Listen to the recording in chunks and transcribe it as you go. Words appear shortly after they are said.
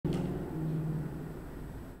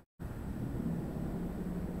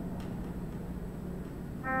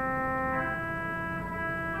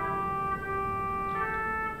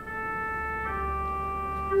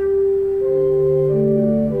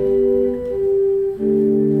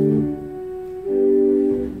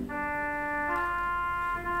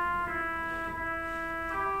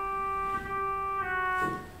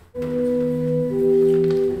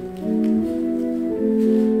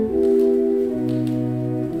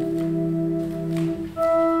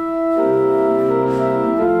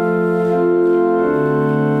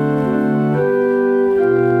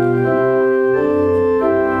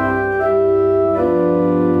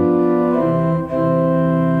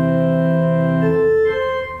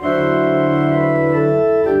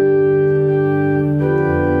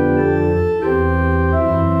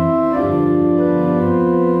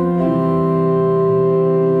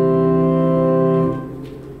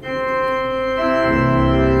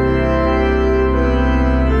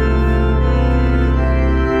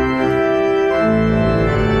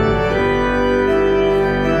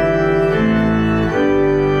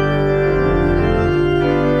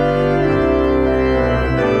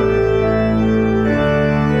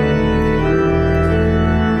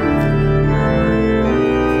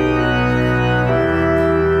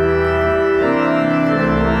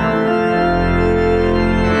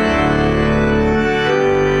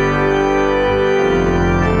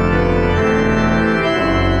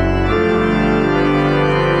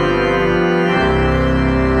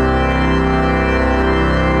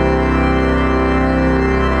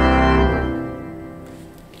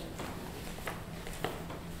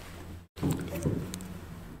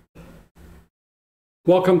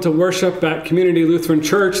Welcome to worship at Community Lutheran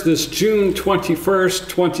Church this June 21st,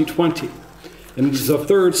 2020. And it is the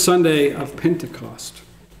third Sunday of Pentecost.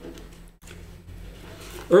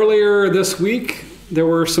 Earlier this week, there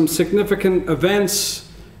were some significant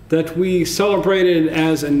events that we celebrated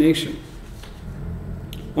as a nation.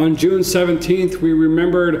 On June 17th, we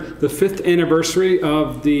remembered the 5th anniversary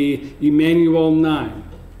of the Emmanuel Nine,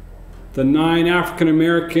 the 9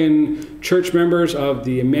 African-American church members of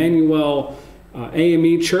the Emmanuel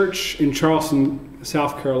AME Church in Charleston,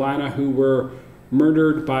 South Carolina, who were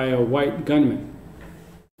murdered by a white gunman.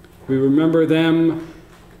 We remember them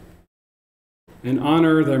and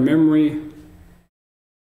honor their memory,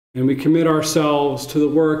 and we commit ourselves to the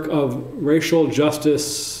work of racial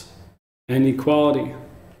justice and equality.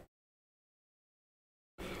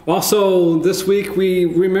 Also, this week we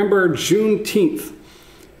remember Juneteenth.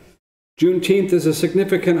 Juneteenth is a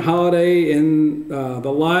significant holiday in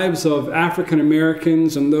the lives of African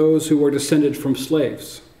Americans and those who were descended from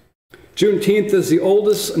slaves. Juneteenth is the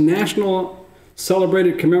oldest national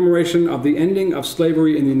celebrated commemoration of the ending of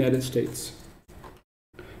slavery in the United States.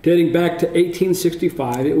 Dating back to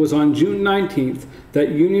 1865, it was on June 19th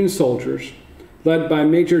that Union soldiers, led by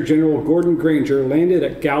Major General Gordon Granger, landed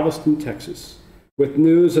at Galveston, Texas, with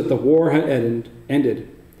news that the war had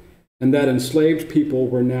ended and that enslaved people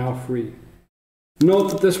were now free. Note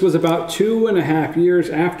that this was about 2.5 years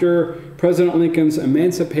after President Lincoln's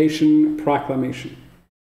Emancipation Proclamation,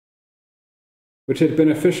 which had been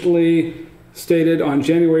officially stated on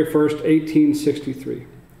January 1st, 1863.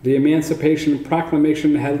 The Emancipation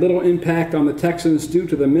Proclamation had little impact on the Texans due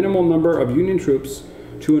to the minimal number of Union troops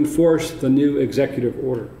to enforce the new executive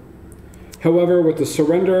order. However, with the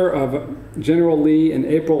surrender of General Lee in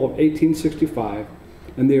April of 1865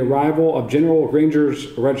 and the arrival of General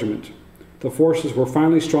Granger's regiment, the forces were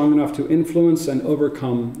finally strong enough to influence and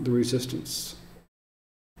overcome the resistance.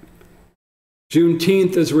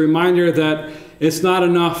 Juneteenth is a reminder that it's not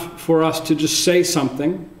enough for us to just say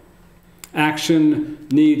something. Action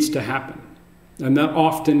needs to happen, and that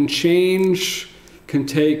often change can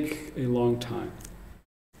take a long time.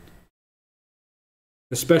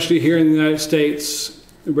 Especially here in the United States,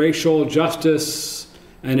 racial justice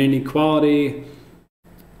and inequality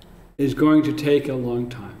is going to take a long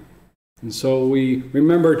time. And so we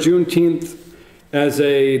remember Juneteenth as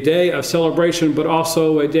a day of celebration, but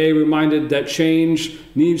also a day reminded that change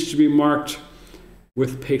needs to be marked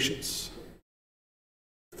with patience.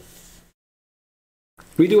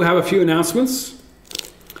 We do have a few announcements.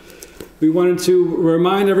 We wanted to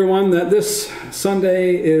remind everyone that this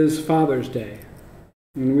Sunday is Father's Day.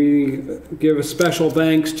 And we give a special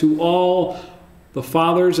thanks to all the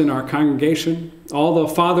fathers in our congregation, all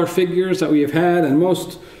the father figures that we have had, and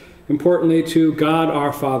most importantly to God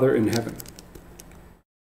our Father in heaven.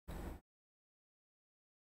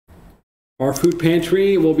 Our food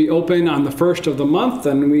pantry will be open on the 1st of the month,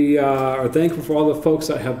 and we are thankful for all the folks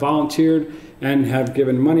that have volunteered and have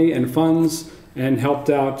given money and funds and helped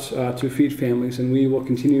out to feed families, and we will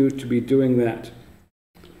continue to be doing that.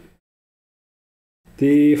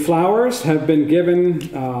 The flowers have been given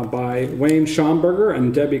by Wayne Schomburger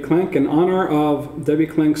and Debbie Klenk in honor of Debbie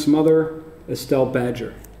Klenk's mother, Estelle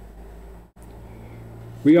Badger.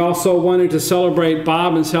 We also wanted to celebrate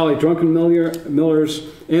Bob and Sally Druckenmiller's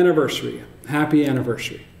anniversary. Happy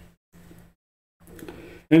anniversary.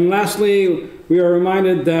 And lastly, we are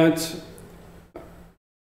reminded that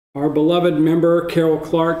our beloved member, Carol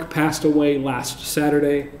Clark, passed away last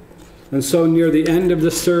Saturday. And so near the end of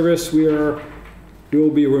this service, we will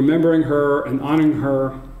be remembering her and honoring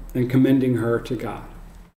her and commending her to God.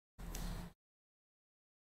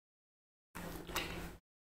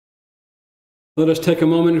 Let us take a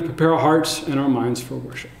moment to prepare our hearts and our minds for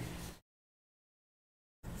worship.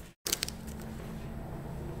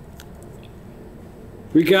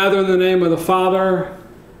 We gather in the name of the Father,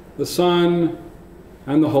 the Son,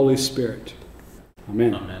 and the Holy Spirit.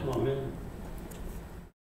 Amen. Amen. Amen.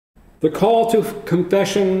 The call to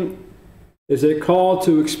confession is a call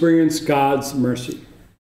to experience God's mercy.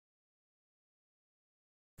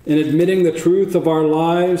 In admitting the truth of our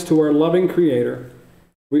lives to our loving Creator,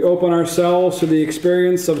 we open ourselves to the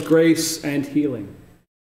experience of grace and healing.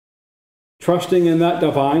 Trusting in that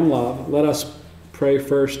divine love, let us pray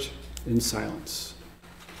first in silence.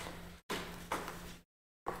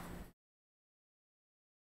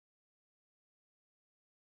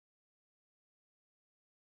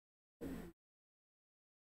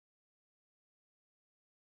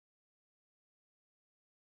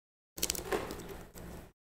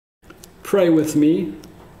 Pray with me.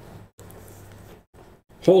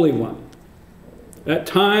 Holy One, at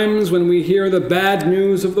times when we hear the bad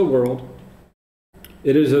news of the world,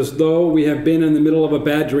 It is as though we have been in the middle of a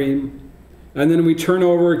bad dream, and then we turn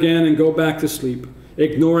over again and go back to sleep,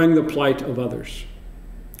 ignoring the plight of others.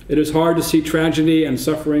 It is hard to see tragedy and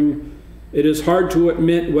suffering. It is hard to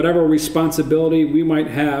admit whatever responsibility we might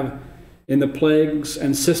have in the plagues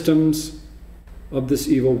and systems of this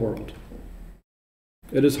evil world.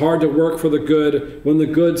 It is hard to work for the good when the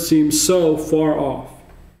good seems so far off.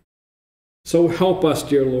 So help us,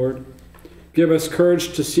 dear Lord. Give us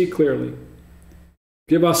courage to see clearly.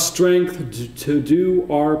 Give us strength to do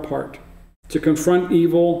our part, to confront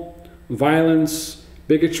evil, violence,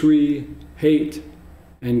 bigotry, hate,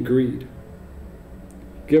 and greed.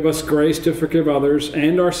 Give us grace to forgive others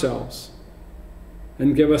and ourselves,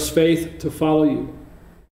 and give us faith to follow you.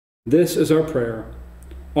 This is our prayer,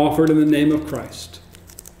 offered in the name of Christ.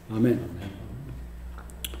 Amen.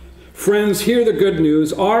 Friends, hear the good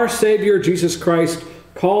news. Our Savior, Jesus Christ,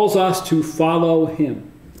 calls us to follow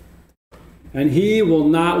him, and he will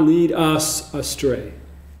not lead us astray.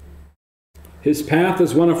 His path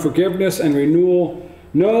is one of forgiveness and renewal.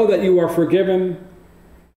 Know that you are forgiven,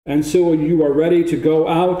 and so you are ready to go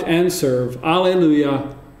out and serve.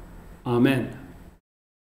 Alleluia. Amen.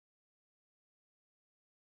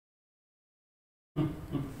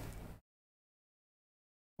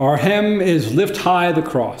 Our hymn is Lift High the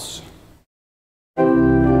Cross.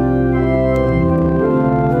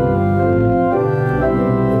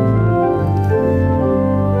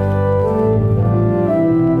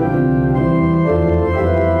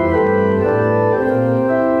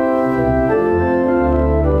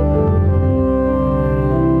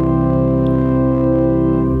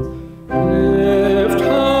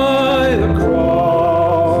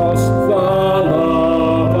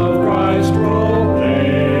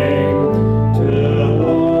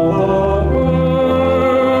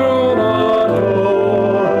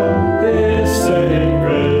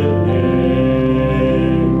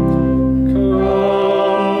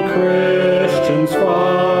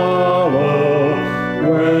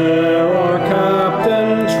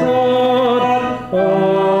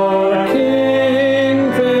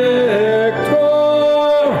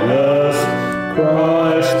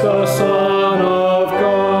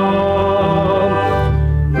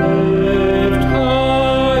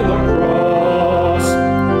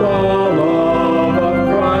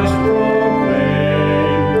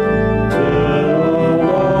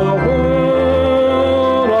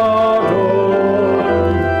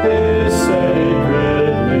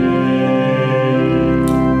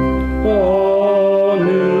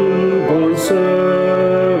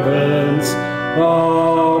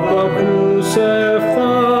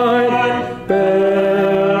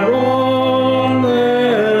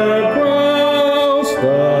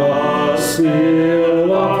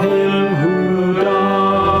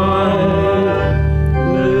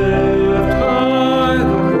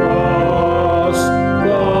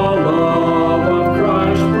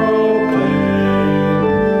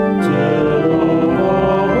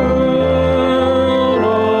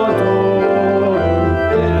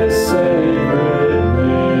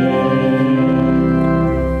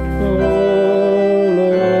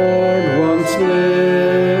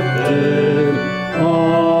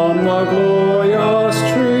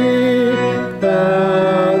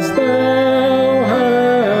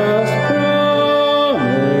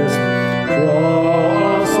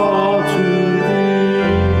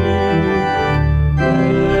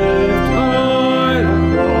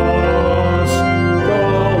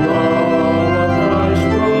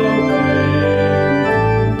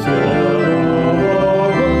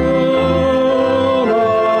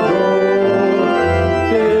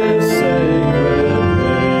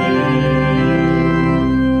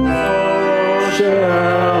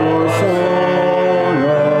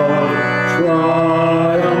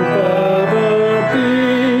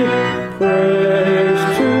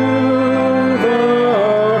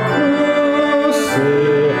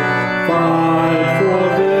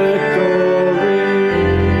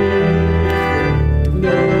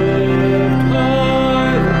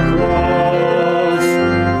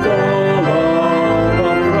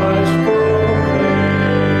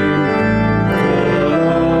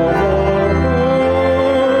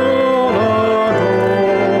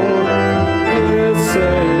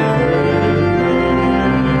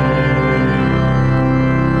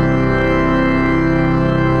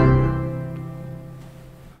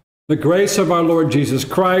 The grace of our Lord Jesus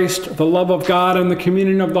Christ, the love of God, and the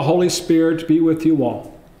communion of the Holy Spirit be with you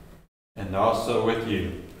all. And also with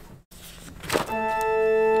you.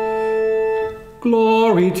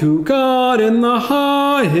 Glory to God in the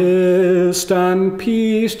highest, and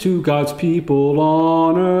peace to God's people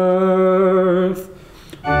on earth.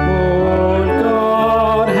 Lord God,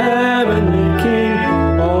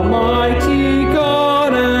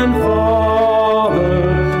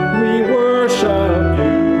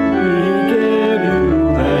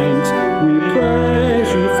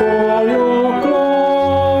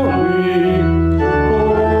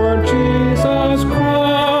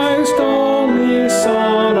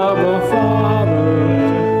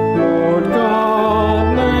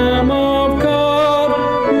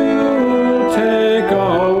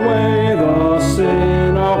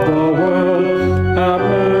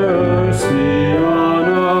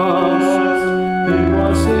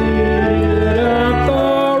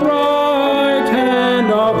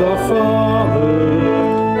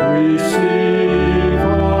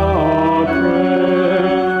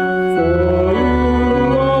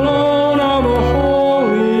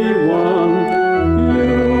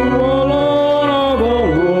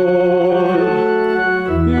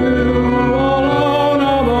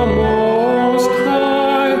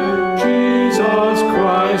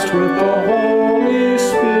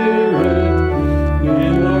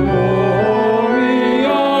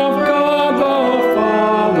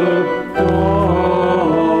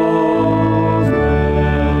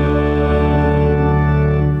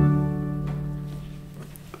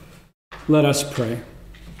 Let us pray.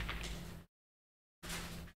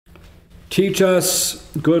 Teach us,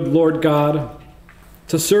 good Lord God,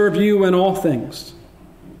 to serve you in all things,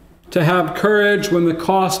 to have courage when the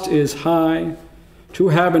cost is high, to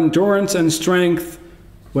have endurance and strength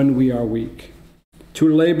when we are weak, to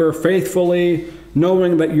labor faithfully,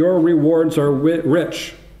 knowing that your rewards are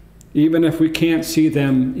rich, even if we can't see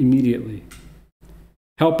them immediately.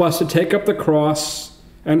 Help us to take up the cross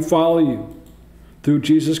and follow you, through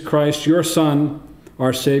Jesus Christ, your Son,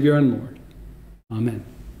 our Savior and Lord. Amen.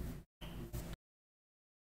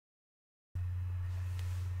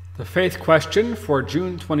 The faith question for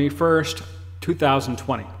June 21st,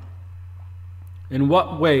 2020. In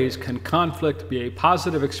what ways can conflict be a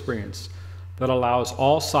positive experience that allows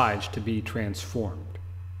all sides to be transformed?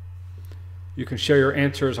 You can share your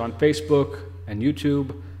answers on Facebook and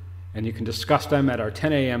YouTube, and you can discuss them at our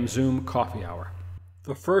 10 a.m. Zoom coffee hour.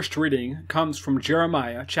 The first reading comes from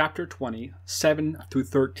Jeremiah chapter 20, 7 through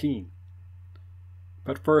 13.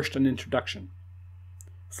 But first, an introduction.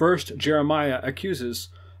 First, Jeremiah accuses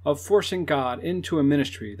of forcing God into a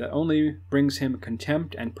ministry that only brings him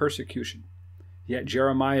contempt and persecution. Yet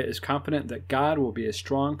Jeremiah is confident that God will be a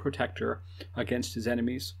strong protector against his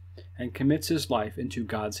enemies and commits his life into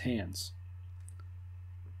God's hands.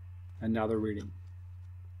 And now the reading.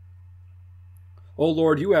 O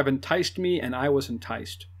Lord, you have enticed me, and I was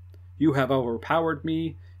enticed. You have overpowered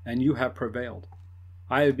me, and you have prevailed.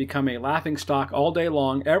 I have become a laughingstock all day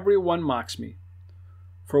long. Everyone mocks me.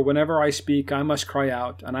 For whenever I speak, I must cry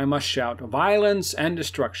out, and I must shout, violence and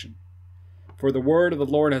destruction. For the word of the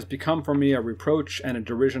Lord has become for me a reproach and a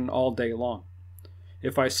derision all day long.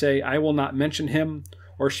 If I say, I will not mention him,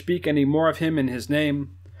 or speak any more of him in his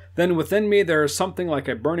name, then within me there is something like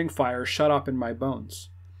a burning fire shut up in my bones.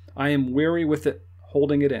 I am weary with it,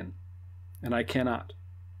 holding it in, and I cannot.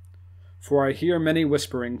 For I hear many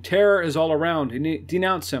whispering, terror is all around,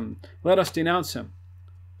 denounce him, let us denounce him.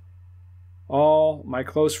 All my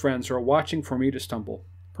close friends are watching for me to stumble.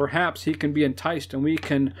 Perhaps he can be enticed, and we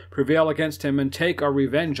can prevail against him and take our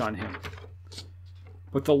revenge on him.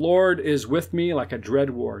 But the Lord is with me like a dread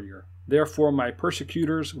warrior. Therefore my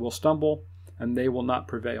persecutors will stumble, and they will not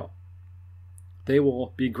prevail. They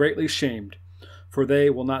will be greatly shamed, for they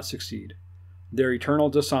will not succeed. Their eternal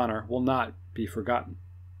dishonor will not be forgotten.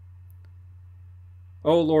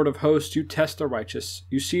 O Lord of hosts, you test the righteous.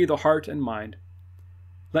 You see the heart and mind.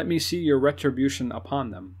 Let me see your retribution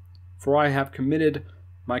upon them, for I have committed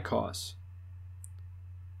my cause.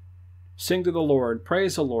 Sing to the Lord,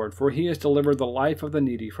 praise the Lord, for he has delivered the life of the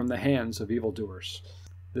needy from the hands of evildoers.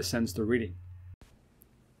 This ends the reading.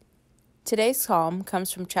 Today's psalm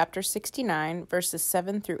comes from chapter 69, verses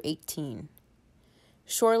 7 through 18.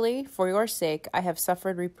 Surely, for your sake, I have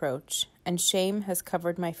suffered reproach, and shame has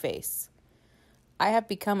covered my face. I have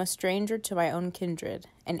become a stranger to my own kindred,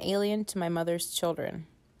 an alien to my mother's children.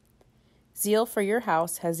 Zeal for your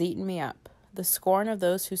house has eaten me up. The scorn of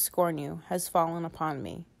those who scorn you has fallen upon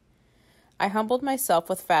me. I humbled myself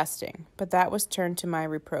with fasting, but that was turned to my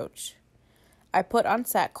reproach. I put on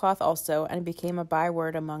sackcloth also, and became a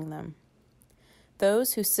byword among them.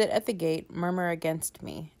 Those who sit at the gate murmur against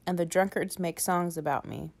me, and the drunkards make songs about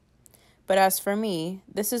me. But as for me,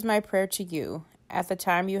 this is my prayer to you, at the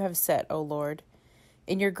time you have set, O Lord.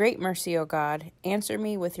 In your great mercy, O God, answer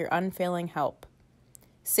me with your unfailing help.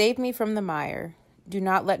 Save me from the mire. Do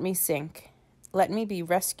not let me sink. Let me be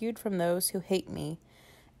rescued from those who hate me,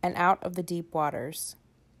 and out of the deep waters.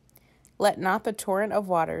 Let not the torrent of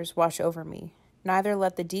waters wash over me, neither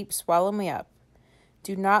let the deep swallow me up.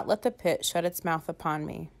 Do not let the pit shut its mouth upon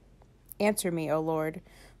me. Answer me, O Lord,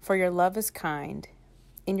 for your love is kind.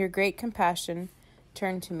 In your great compassion,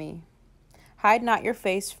 turn to me. Hide not your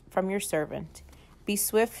face from your servant. Be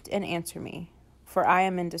swift and answer me, for I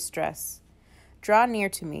am in distress. Draw near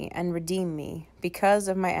to me and redeem me. Because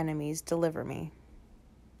of my enemies, deliver me.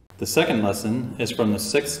 The second lesson is from the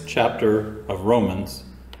 6th chapter of Romans,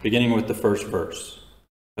 beginning with the first verse.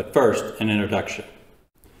 But first, an introduction.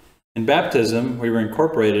 In baptism, we were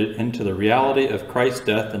incorporated into the reality of Christ's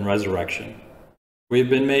death and resurrection. We have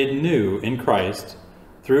been made new in Christ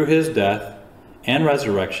through his death and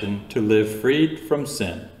resurrection to live freed from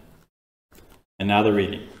sin. And now the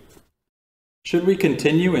reading. Should we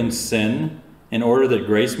continue in sin in order that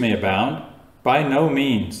grace may abound? By no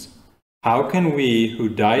means. How can we who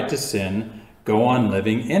died to sin go on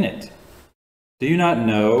living in it? Do you not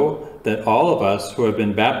know that all of us who have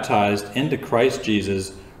been baptized into Christ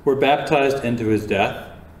Jesus were baptized into his death?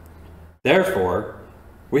 Therefore,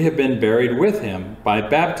 we have been buried with him by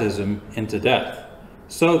baptism into death,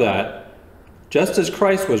 so that, just as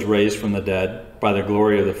Christ was raised from the dead by the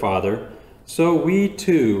glory of the Father, so we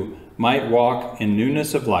too might walk in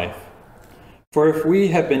newness of life. For if we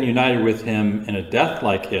have been united with him in a death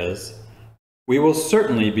like his, we will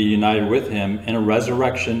certainly be united with him in a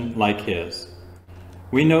resurrection like his.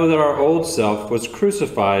 We know that our old self was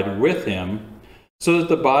crucified with him so that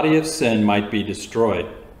the body of sin might be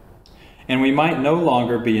destroyed, and we might no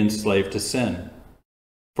longer be enslaved to sin.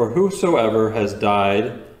 For whosoever has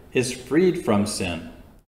died is freed from sin.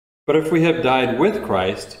 But if we have died with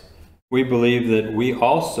Christ, we believe that we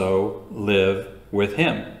also live with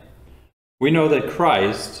him. We know that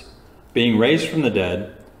Christ, being raised from the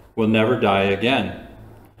dead, will never die again.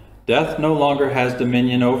 Death no longer has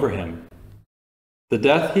dominion over him. The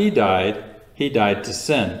death he died to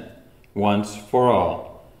sin, once for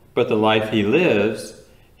all. But the life he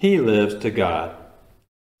lives to God.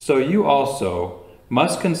 So you also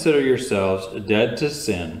must consider yourselves dead to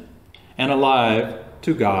sin and alive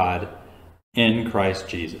to God in Christ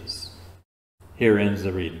Jesus. Here ends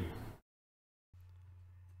the reading.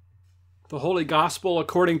 The Holy Gospel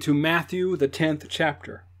according to Matthew, the 10th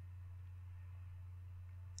chapter.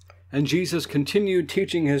 And Jesus continued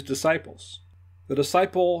teaching his disciples. The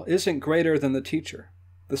disciple isn't greater than the teacher.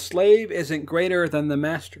 The slave isn't greater than the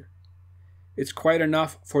master. It's quite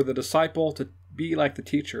enough for the disciple to be like the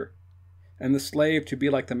teacher, and the slave to be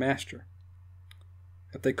like the master.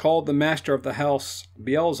 If they called the master of the house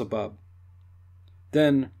Beelzebub,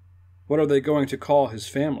 then what are they going to call his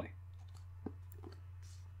family?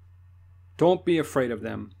 Don't be afraid of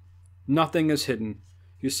them. Nothing is hidden,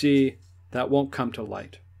 you see, that won't come to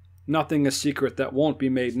light. Nothing is secret that won't be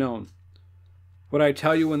made known. What I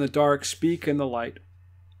tell you in the dark, speak in the light.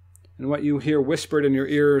 And what you hear whispered in your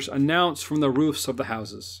ears, announce from the roofs of the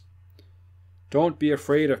houses. Don't be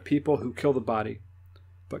afraid of people who kill the body,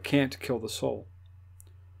 but can't kill the soul.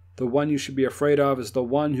 The one you should be afraid of is the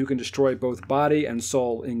one who can destroy both body and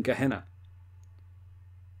soul in Gehenna.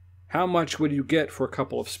 How much would you get for a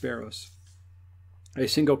couple of sparrows? A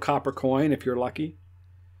single copper coin, if you're lucky.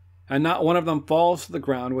 And not one of them falls to the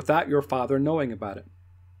ground without your Father knowing about it.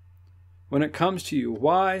 When it comes to you,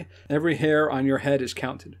 why, every hair on your head is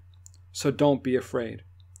counted. So don't be afraid.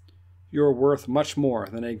 You're worth much more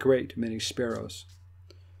than a great many sparrows.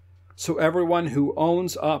 So everyone who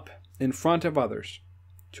owns up in front of others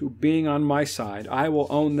to being on my side, I will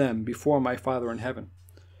own them before my Father in heaven.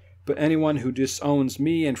 But anyone who disowns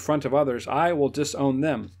me in front of others, I will disown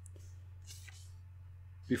them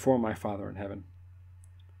before my Father in heaven.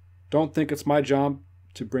 Don't think it's my job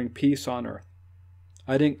to bring peace on earth.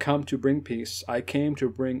 I didn't come to bring peace. I came to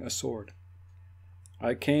bring a sword.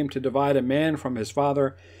 I came to divide a man from his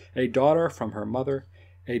father, a daughter from her mother,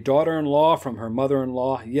 a daughter-in-law from her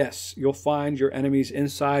mother-in-law. Yes, you'll find your enemies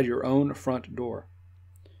inside your own front door.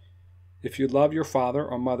 If you love your father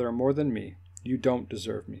or mother more than me, you don't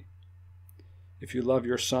deserve me. If you love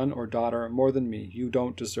your son or daughter more than me, you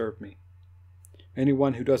don't deserve me.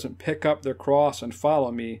 Anyone who doesn't pick up their cross and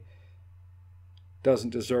follow me doesn't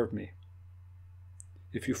deserve me.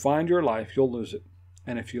 If you find your life, you'll lose it.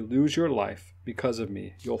 And if you lose your life because of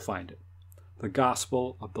me, you'll find it. The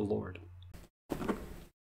Gospel of the Lord.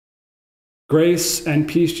 Grace and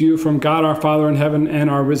peace to you from God our Father in heaven and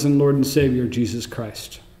our risen Lord and Savior, Jesus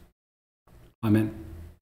Christ. Amen.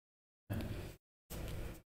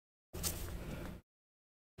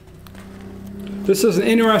 This is an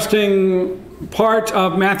interesting part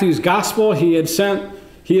of Matthew's Gospel. He is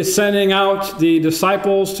sending out the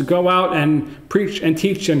disciples to go out and preach and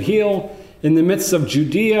teach and heal in the midst of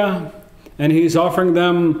Judea, and he's offering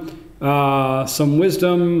them some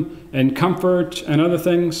wisdom and comfort and other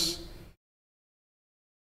things.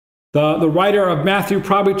 The writer of Matthew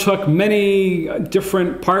probably took many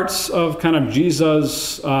different parts of kind of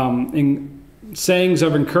Jesus' sayings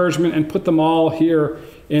of encouragement and put them all here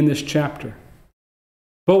in this chapter.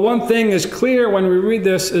 But one thing is clear when we read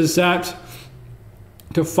this is that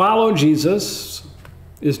to follow Jesus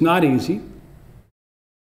is not easy.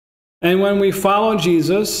 And when we follow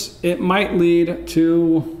Jesus, it might lead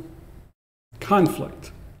to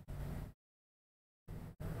conflict.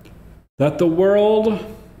 That the world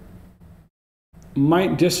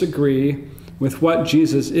might disagree with what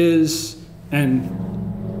Jesus is and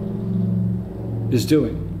is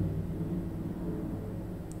doing.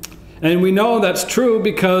 And we know that's true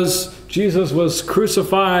because Jesus was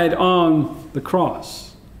crucified on the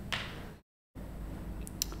cross.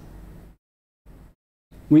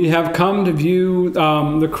 We have come to view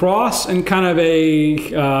the cross in kind of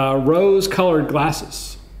a rose-colored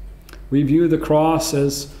glasses. We view the cross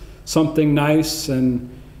as something nice, and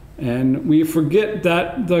we forget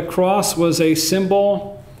that the cross was a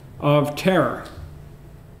symbol of terror.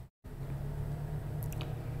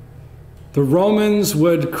 The Romans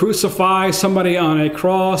would crucify somebody on a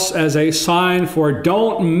cross as a sign for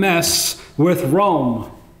don't mess with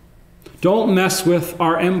Rome. Don't mess with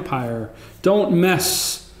our empire. Don't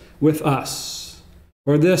mess with us,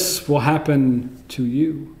 or this will happen to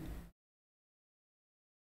you.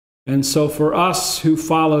 And so for us who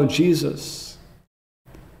follow Jesus,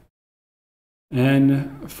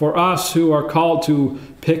 and for us who are called to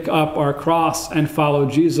pick up our cross and follow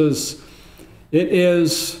Jesus, it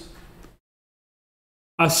is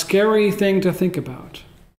a scary thing to think about.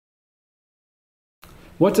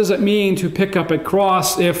 What does it mean to pick up a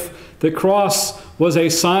cross if the cross was a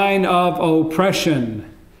sign of oppression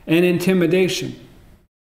and intimidation?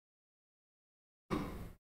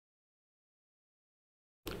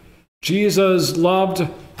 Jesus loved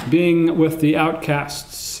being with the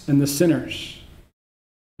outcasts and the sinners.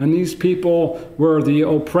 And these people were the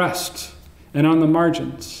oppressed and on the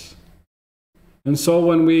margins. And so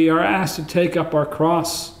when we are asked to take up our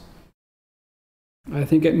cross, I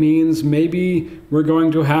think it means maybe we're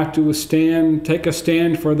going to have to take a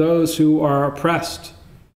stand for those who are oppressed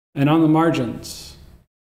and on the margins.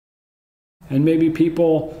 And maybe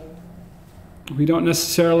people we don't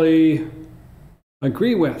necessarily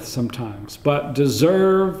agree with sometimes, but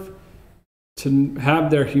deserve to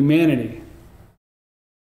have their humanity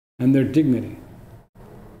and their dignity.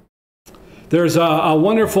 There's a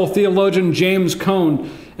wonderful theologian, James Cone,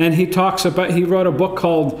 and he wrote a book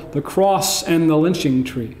called The Cross and the Lynching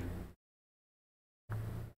Tree.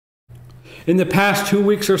 In the past 2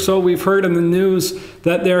 weeks or so, we've heard in the news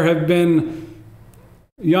that there have been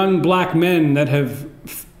young black men that have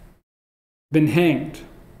been hanged.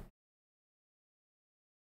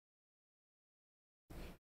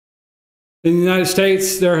 In the United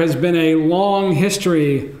States, there has been a long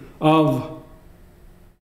history of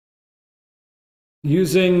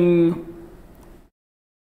using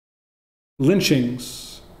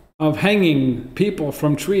lynchings, of hanging people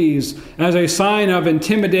from trees as a sign of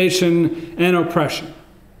intimidation and oppression.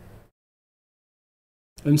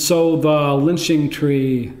 And so the lynching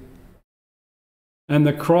tree and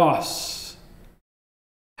the cross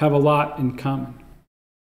have a lot in common.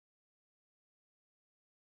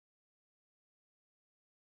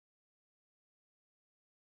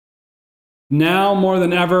 Now more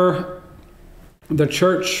than ever, the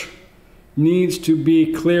church needs to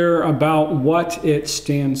be clear about what it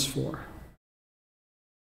stands for.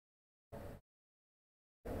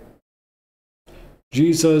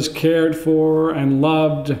 Jesus cared for and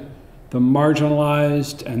loved the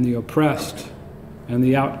marginalized and the oppressed and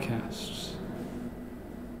the outcasts.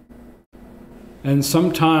 And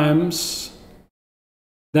sometimes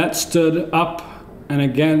that stood up and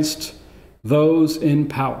against those in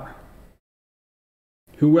power,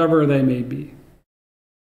 whoever they may be.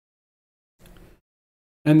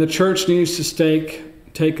 And the church needs to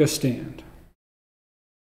take a stand.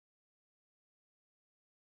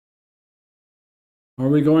 Are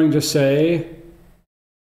we going to say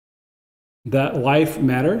that life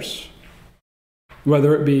matters,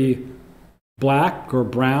 whether it be black or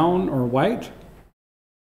brown or white?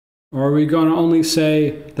 Or are we going to only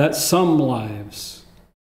say that some lives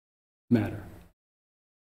matter?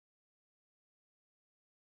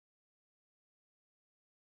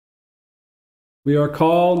 We are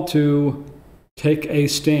called to take a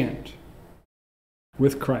stand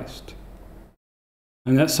with Christ.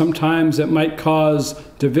 And that sometimes it might cause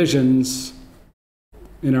divisions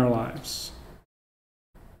in our lives.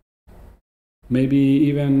 Maybe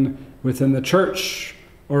even within the church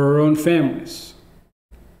or our own families.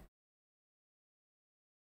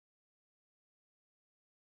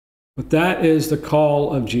 But that is the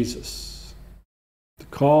call of Jesus. The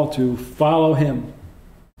call to follow him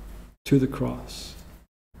to the cross.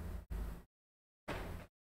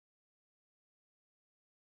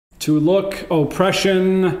 To look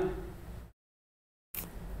oppression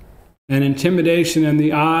and intimidation in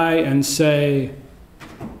the eye and say,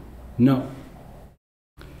 no.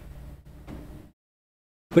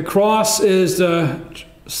 The cross is the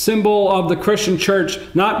symbol of the Christian church,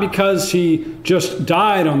 not because he just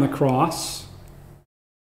died on the cross,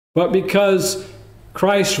 but because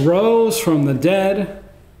Christ rose from the dead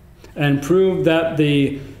and proved that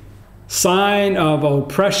the sign of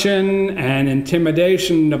oppression and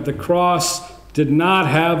intimidation of the cross did not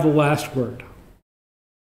have the last word.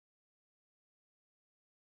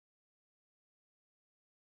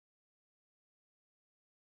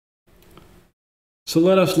 So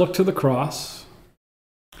let us look to the cross.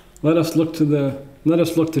 Let us look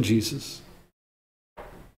to Jesus.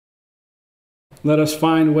 Let us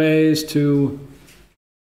find ways to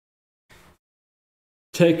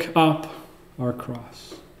take up our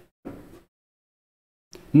cross.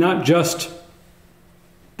 not just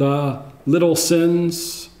the little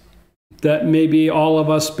sins that maybe all of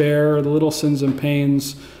us bear, the little sins and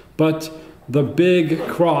pains, but the big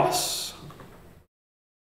cross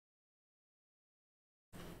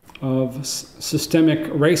of systemic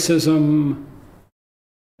racism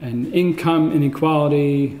and income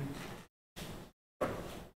inequality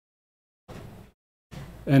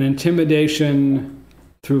and intimidation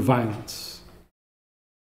through violence.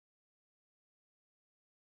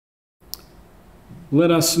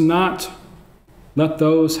 Let us not let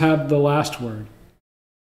those have the last word,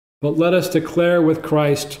 but let us declare with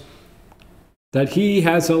Christ that he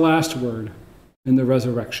has the last word in the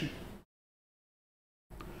resurrection.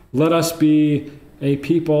 Let us be a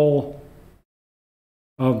people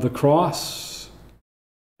of the cross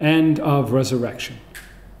and of resurrection.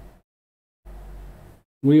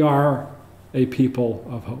 We are a people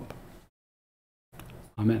of hope.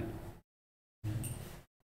 Amen.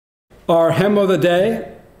 Our hymn of the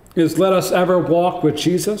day is "Let Us Ever Walk with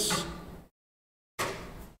Jesus."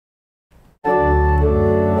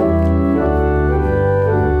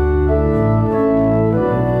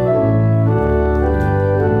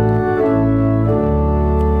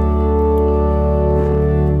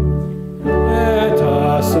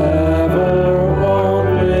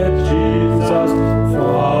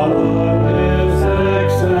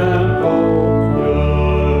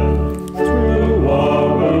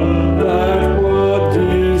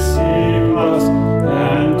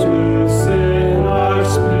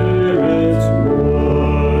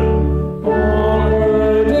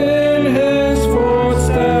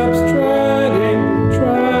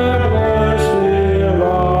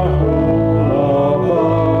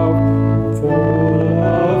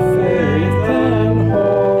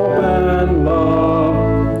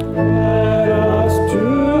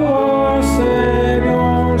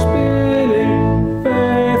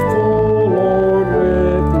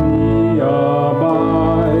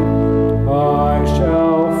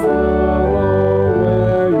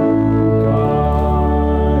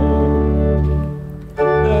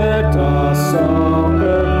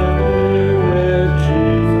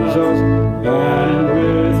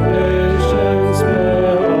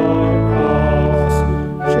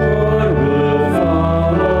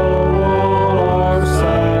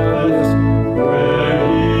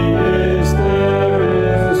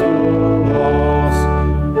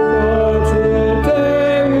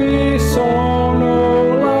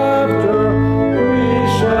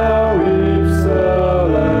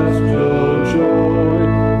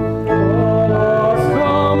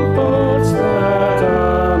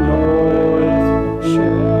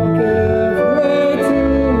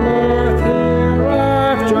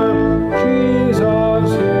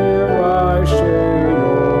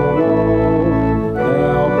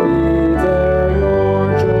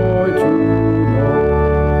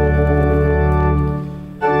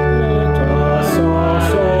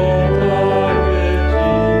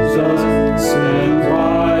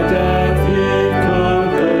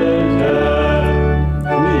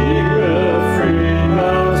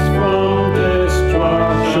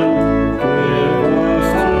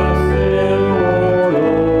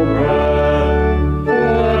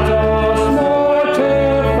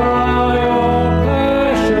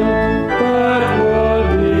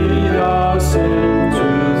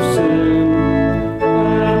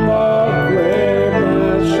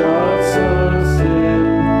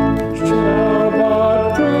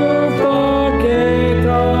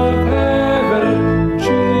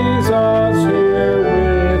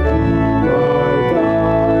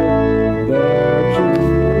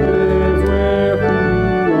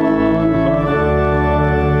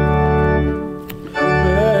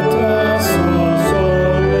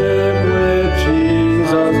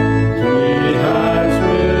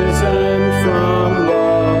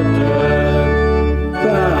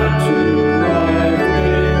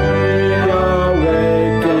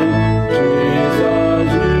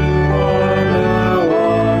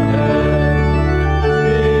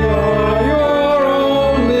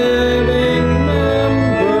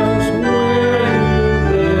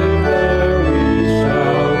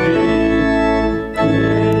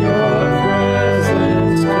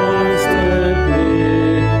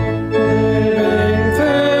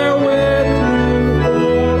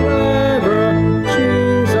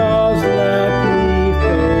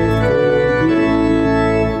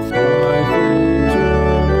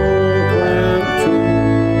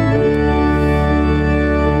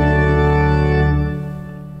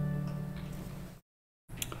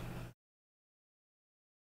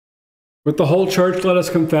 With the whole church, let us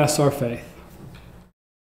confess our faith.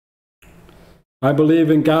 I believe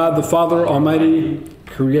in God the Father Almighty,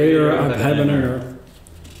 creator of heaven and earth.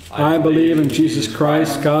 I believe in Jesus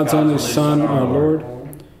Christ, God's only Son, our Lord,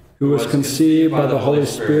 who was conceived by the Holy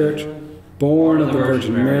Spirit, born of the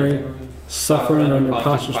Virgin Mary, suffered under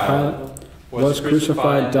Pontius Pilate, was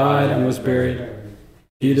crucified, died, and was buried.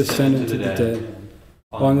 He descended to the dead.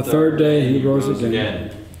 On the third day he rose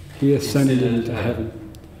again. He ascended into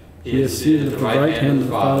heaven. He is seated at the right hand of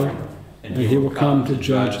the Father, and he will come to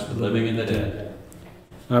judge the living and the dead.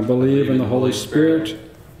 I believe in the Holy Spirit,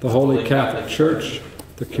 the Holy Catholic Church,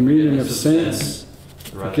 the communion of saints,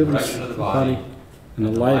 the forgiveness of the body, and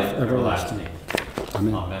the life everlasting.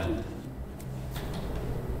 Amen.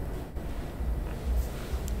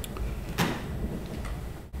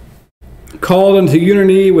 Called into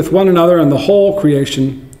unity with one another and the whole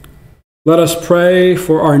creation, let us pray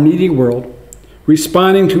for our needy world,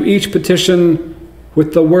 responding to each petition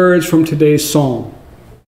with the words from today's psalm.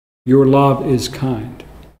 Your love is kind.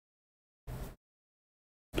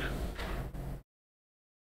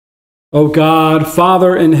 O God,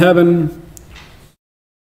 Father in heaven,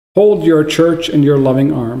 hold your church in your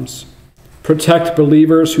loving arms. Protect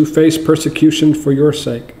believers who face persecution for your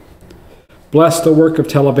sake. Bless the work of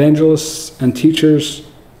televangelists and teachers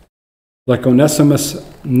like Onesimus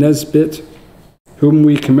Nesbit, whom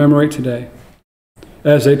we commemorate today,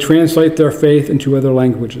 as they translate their faith into other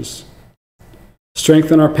languages.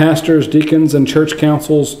 Strengthen our pastors, deacons, and church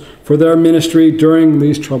councils for their ministry during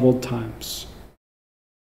these troubled times.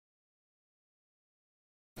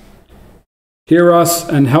 Hear us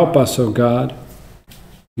and help us, O God.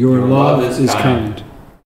 Your love is kind.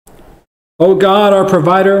 O God, our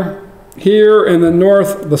provider, here in the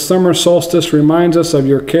north, the summer solstice reminds us of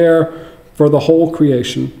your care for the whole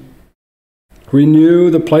creation. Renew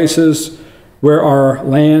the places where our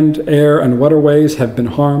land, air, and waterways have been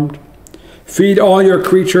harmed. Feed all your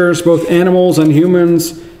creatures, both animals and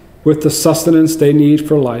humans, with the sustenance they need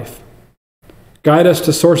for life. Guide us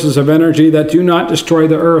to sources of energy that do not destroy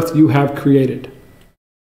the earth you have created.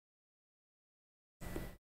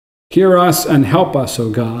 Hear us and help us, O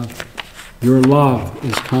God. Your love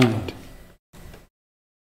is kind.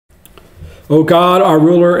 O God, our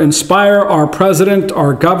ruler, inspire our president,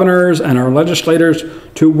 our governors, and our legislators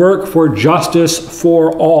to work for justice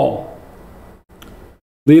for all.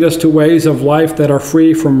 Lead us to ways of life that are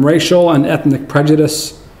free from racial and ethnic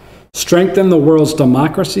prejudice. Strengthen the world's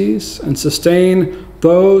democracies and sustain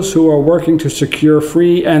those who are working to secure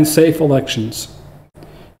free and safe elections.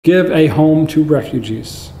 Give a home to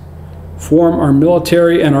refugees. Form our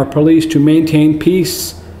military and our police to maintain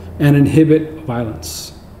peace and inhibit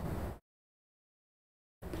violence.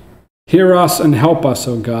 Hear us and help us,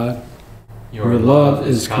 O God. Your love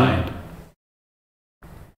is kind.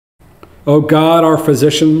 O God, our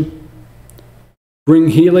physician, bring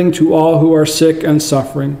healing to all who are sick and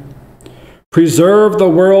suffering. Preserve the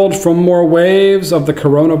world from more waves of the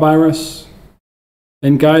coronavirus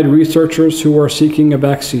and guide researchers who are seeking a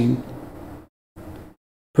vaccine.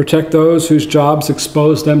 Protect those whose jobs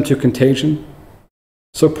expose them to contagion.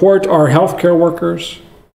 Support our healthcare workers.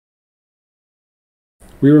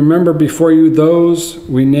 We remember before you those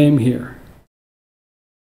we name here.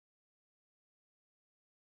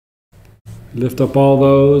 Lift up all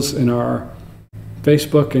those in our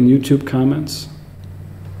Facebook and YouTube comments.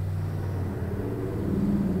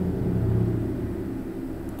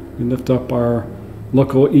 We lift up our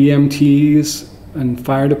local EMTs and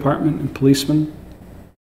fire department and policemen.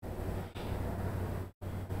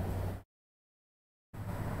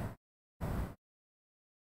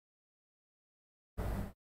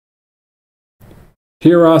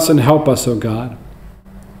 Hear us and help us, O God.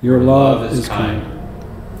 Your love is kind.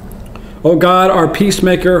 O God, our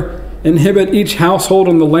peacemaker, inhabit each household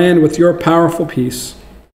on the land with your powerful peace.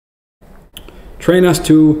 Train us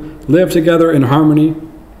to live together in harmony,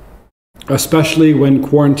 especially when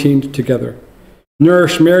quarantined together.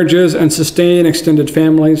 Nourish marriages and sustain extended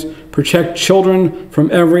families. Protect children from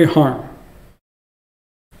every harm.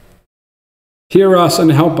 Hear us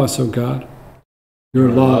and help us, O God. Your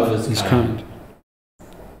love is kind.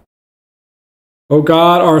 O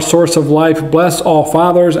God, our source of life, bless all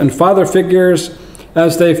fathers and father figures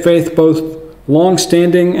as they face both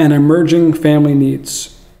long-standing and emerging family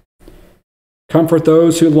needs. Comfort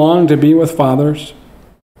those who long to be with fathers,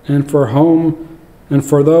 and for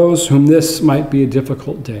those whom this might be a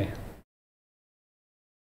difficult day.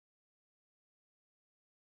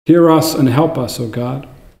 Hear us and help us, O God.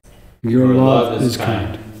 Your love is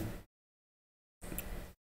kind.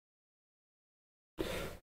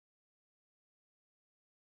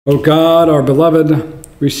 O God, our beloved,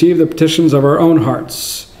 receive the petitions of our own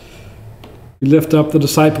hearts. We lift up the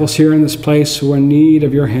disciples here in this place who are in need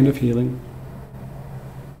of your hand of healing.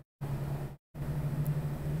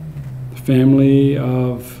 The family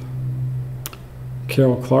of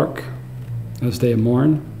Carol Clark as they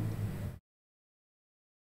mourn.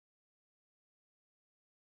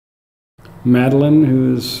 Madeline,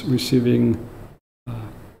 who is receiving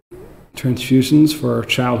transfusions for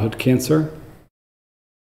childhood cancer.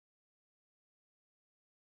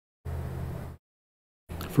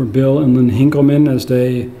 For Bill and Lynn Hinkleman as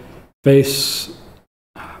they face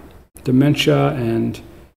dementia and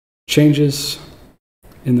changes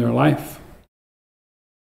in their life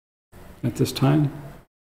at this time.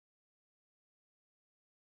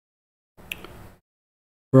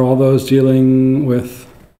 For all those dealing with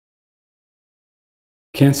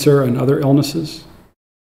cancer and other illnesses.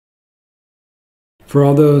 For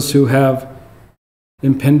all those who have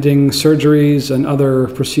impending surgeries and other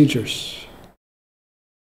procedures.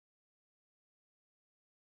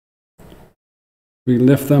 We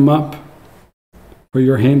lift them up for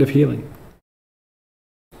your hand of healing.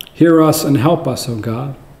 Hear us and help us, O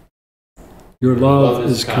God. Your love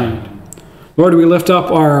is kind. Lord, we lift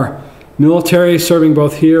up our military serving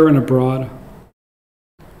both here and abroad.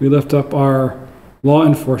 We lift up our law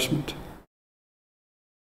enforcement.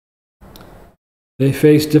 They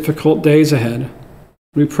face difficult days ahead.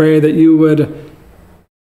 We pray that you would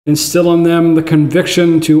instill in them the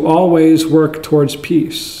conviction to always work towards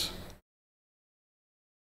peace,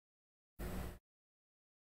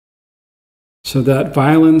 so that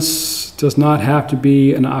violence does not have to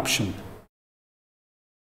be an option.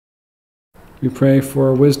 We pray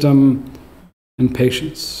for wisdom and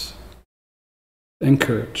patience and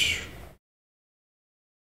courage.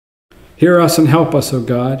 Hear us and help us, O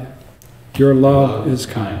God. Your love is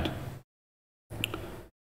kind.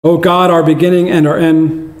 O God, our beginning and our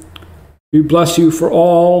end, we bless you for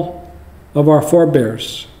all of our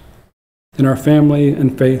forebears in our family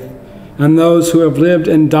and faith, and those who have lived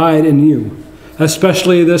and died in you.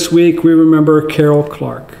 Especially this week, we remember Carol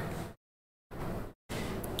Clark.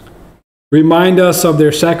 Remind us of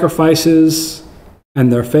their sacrifices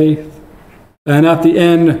and their faith, and at the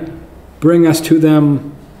end, bring us to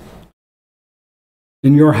them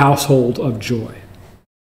in your household of joy.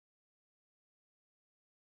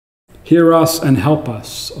 Hear us and help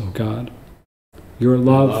us, O God. Your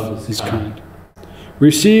love is kind.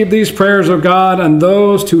 Receive these prayers, O God, and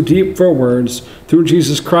those too deep for words, through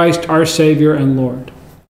Jesus Christ, our Savior and Lord.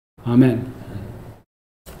 Amen.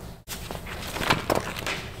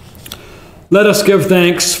 Let us give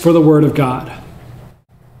thanks for the word of God.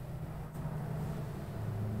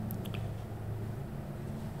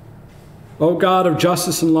 O God of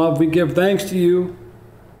justice and love, we give thanks to you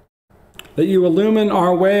that you illumine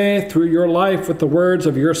our way through your life with the words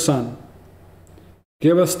of your Son.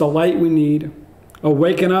 Give us the light we need,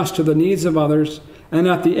 awaken us to the needs of others, and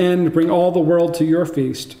at the end bring all the world to your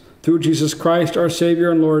feast, through Jesus Christ, our Savior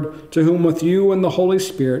and Lord, to whom with you and the Holy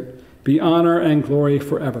Spirit be honor and glory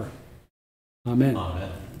forever. Amen.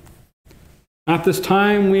 Amen. At this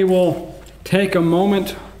time, we will take a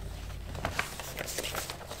moment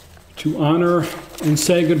to honor and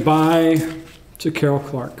say goodbye to Carol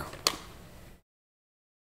Clark.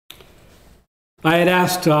 I had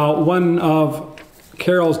asked one of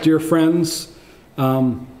Carol's dear friends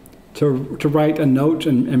to write a note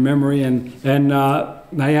in memory, and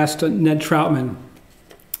I asked Ned Troutman.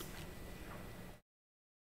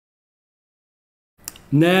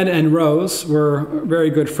 Ned and Rose were very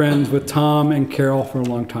good friends with Tom and Carol for a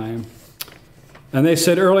long time. And they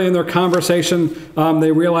said early in their conversation,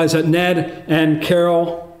 they realized that Ned and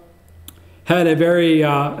Carol had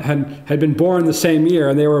had been born the same year,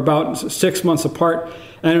 and they were about 6 months apart.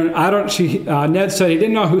 And Ned said he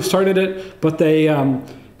didn't know who started it, but they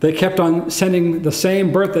kept on sending the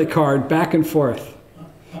same birthday card back and forth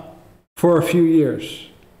for a few years.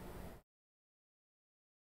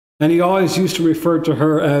 And he always used to refer to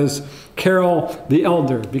her as Carol the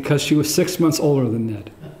Elder because she was 6 months older than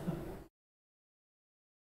Ned.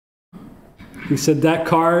 He said that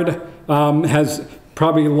card has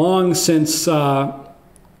probably long since gone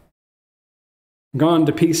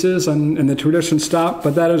to pieces and the tradition stopped,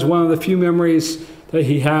 but that is one of the few memories that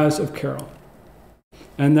he has of Carol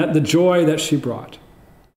and that the joy that she brought.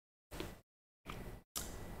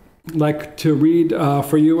 I'd like to read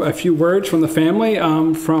for you a few words from the family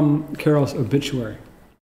from Carol's obituary.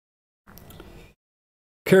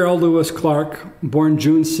 Carol Lewis Clark, born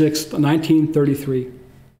June 6, 1933.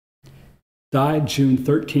 Died June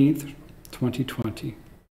 13th, 2020.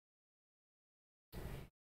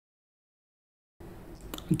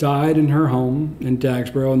 Died in her home in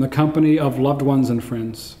Dagsboro in the company of loved ones and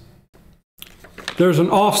friends. There's an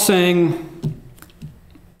off saying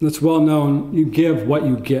that's well known: you give what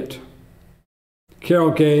you get.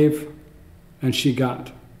 Carol gave, and she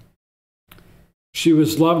got. She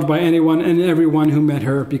was loved by anyone and everyone who met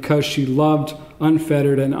her because she loved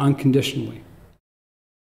unfettered and unconditionally.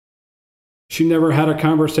 She never had a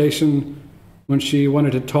conversation when she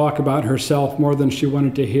wanted to talk about herself more than she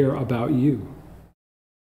wanted to hear about you.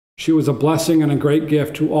 She was a blessing and a great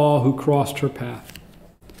gift to all who crossed her path.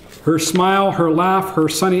 Her smile, her laugh, her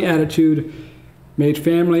sunny attitude made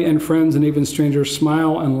family and friends and even strangers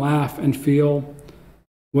smile and laugh and feel,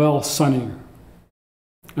 well, sunnier.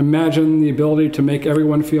 Imagine the ability to make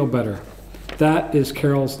everyone feel better. That is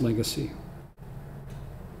Carol's legacy.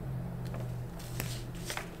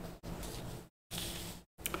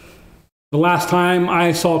 The last time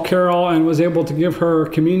I saw Carol and was able to give her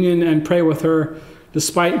communion and pray with her,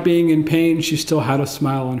 despite being in pain, she still had a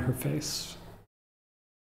smile on her face.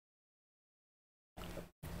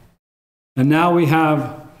 And now we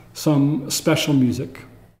have some special music.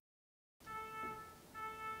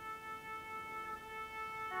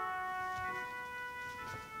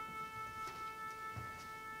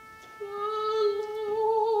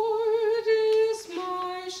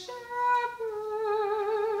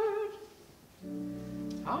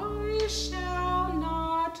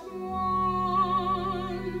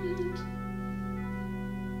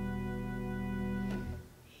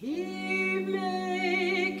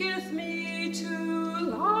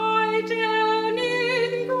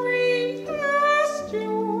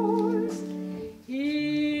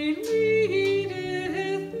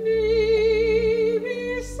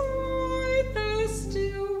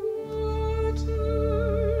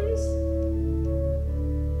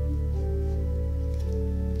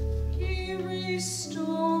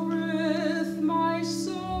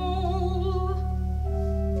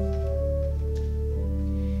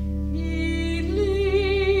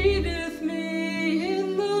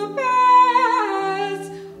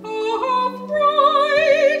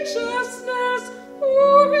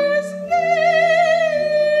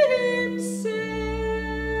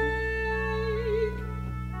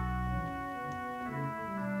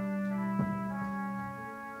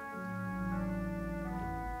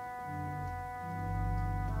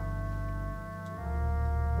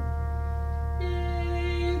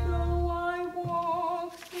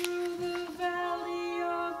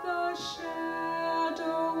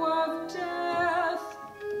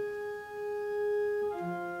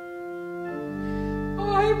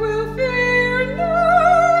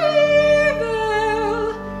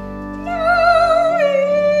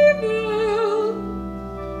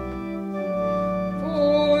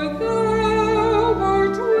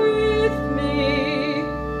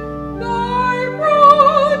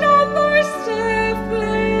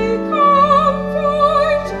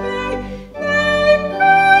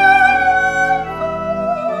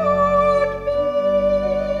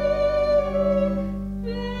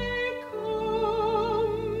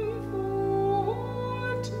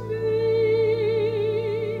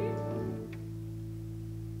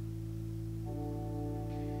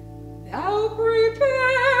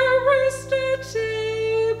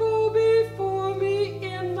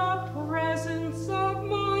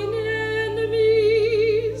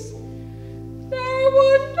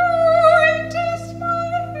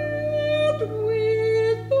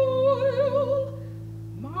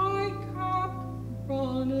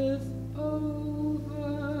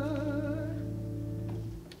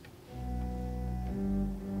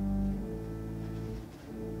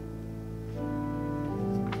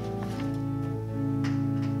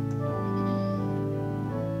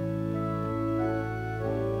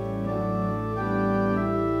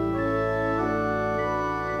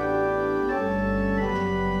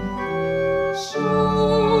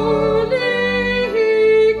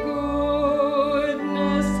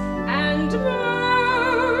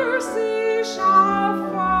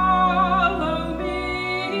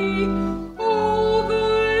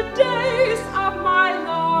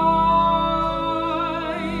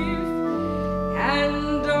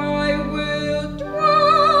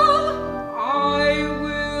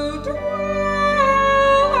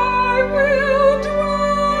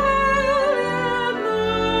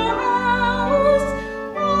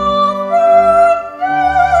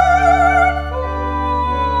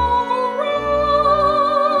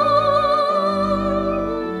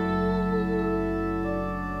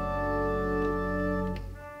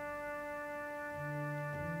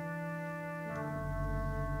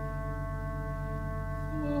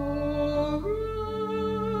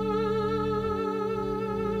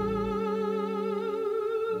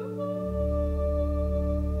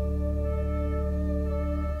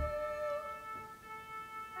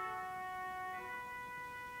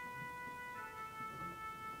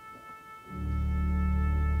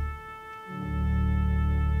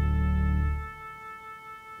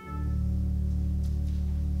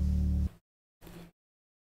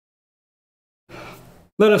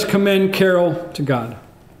 Let us commend Carol to God.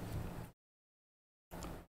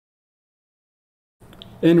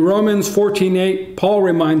 In Romans 14:8, Paul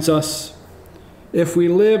reminds us, if we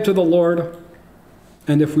live to the Lord,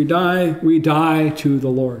 and if we die to the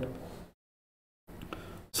Lord.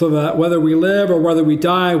 So that whether we live or whether we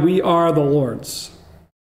die, we are the Lord's.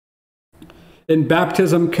 In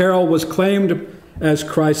baptism, Carol was claimed as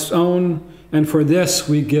Christ's own, and for this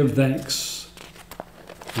we give thanks.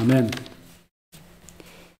 Amen.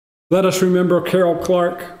 Let us remember Carol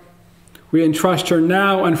Clark. We entrust her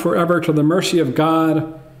now and forever to the mercy of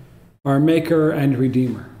God, our Maker and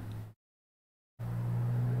Redeemer.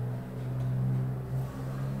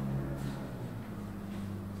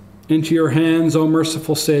 Into your hands, O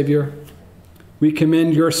merciful Savior, we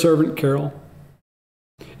commend your servant Carol.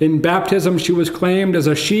 In baptism, she was claimed as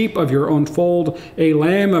a sheep of your own fold, a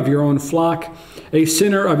lamb of your own flock, a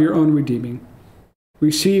sinner of your own redeeming.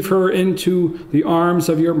 Receive her into the arms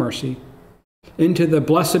of your mercy, into the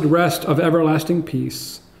blessed rest of everlasting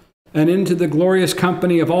peace, and into the glorious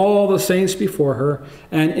company of all the saints before her,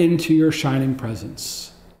 and into your shining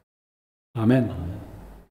presence. Amen.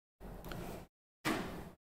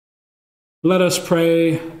 Let us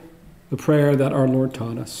pray the prayer that our Lord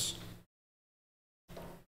taught us.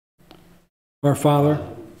 Our Father,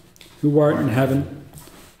 who art in heaven,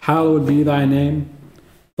 hallowed be thy name.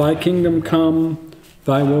 Thy kingdom come,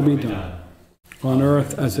 thy will be done, on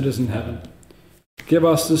earth as it is in heaven. Give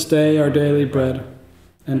us this day our daily bread,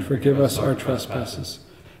 and forgive us our trespasses,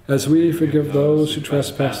 as we forgive those who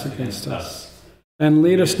trespass against us. And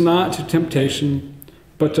lead us not to temptation,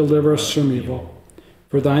 but deliver us from evil.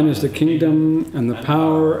 For thine is the kingdom, and the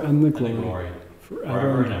power, and the glory,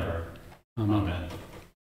 forever and ever. Amen.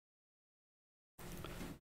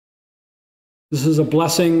 This is a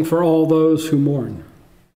blessing for all those who mourn.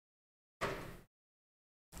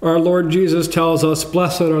 Our Lord Jesus tells us,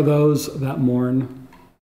 blessed are those that mourn.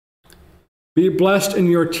 Be blessed in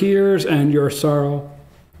your tears and your sorrow.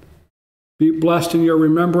 Be blessed in your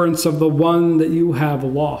remembrance of the one that you have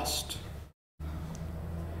lost.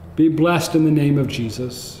 Be blessed in the name of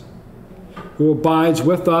Jesus, who abides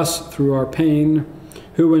with us through our pain,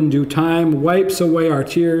 who in due time wipes away our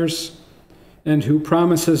tears, and who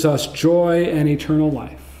promises us joy and eternal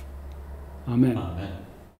life. Amen. Amen.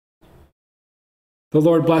 The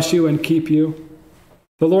Lord bless you and keep you.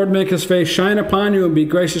 The Lord make his face shine upon you and be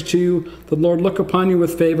gracious to you. The Lord look upon you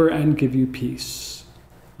with favor and give you peace.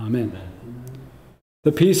 Amen. Amen.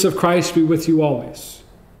 The peace of Christ be with you always.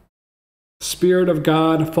 Spirit of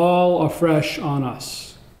God, fall afresh on us.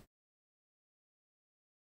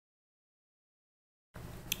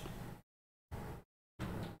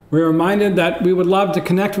 We're reminded that we would love to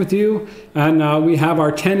connect with you, and we have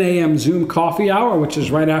our 10 a.m. Zoom coffee hour, which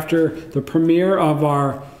is right after the premiere of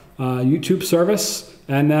our YouTube service,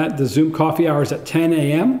 and that the Zoom coffee hour is at 10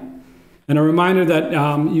 a.m. And a reminder that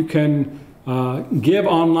you can give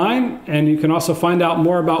online, and you can also find out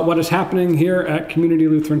more about what is happening here at Community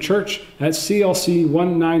Lutheran Church at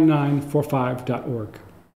clc19945.org.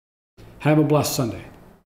 Have a blessed Sunday.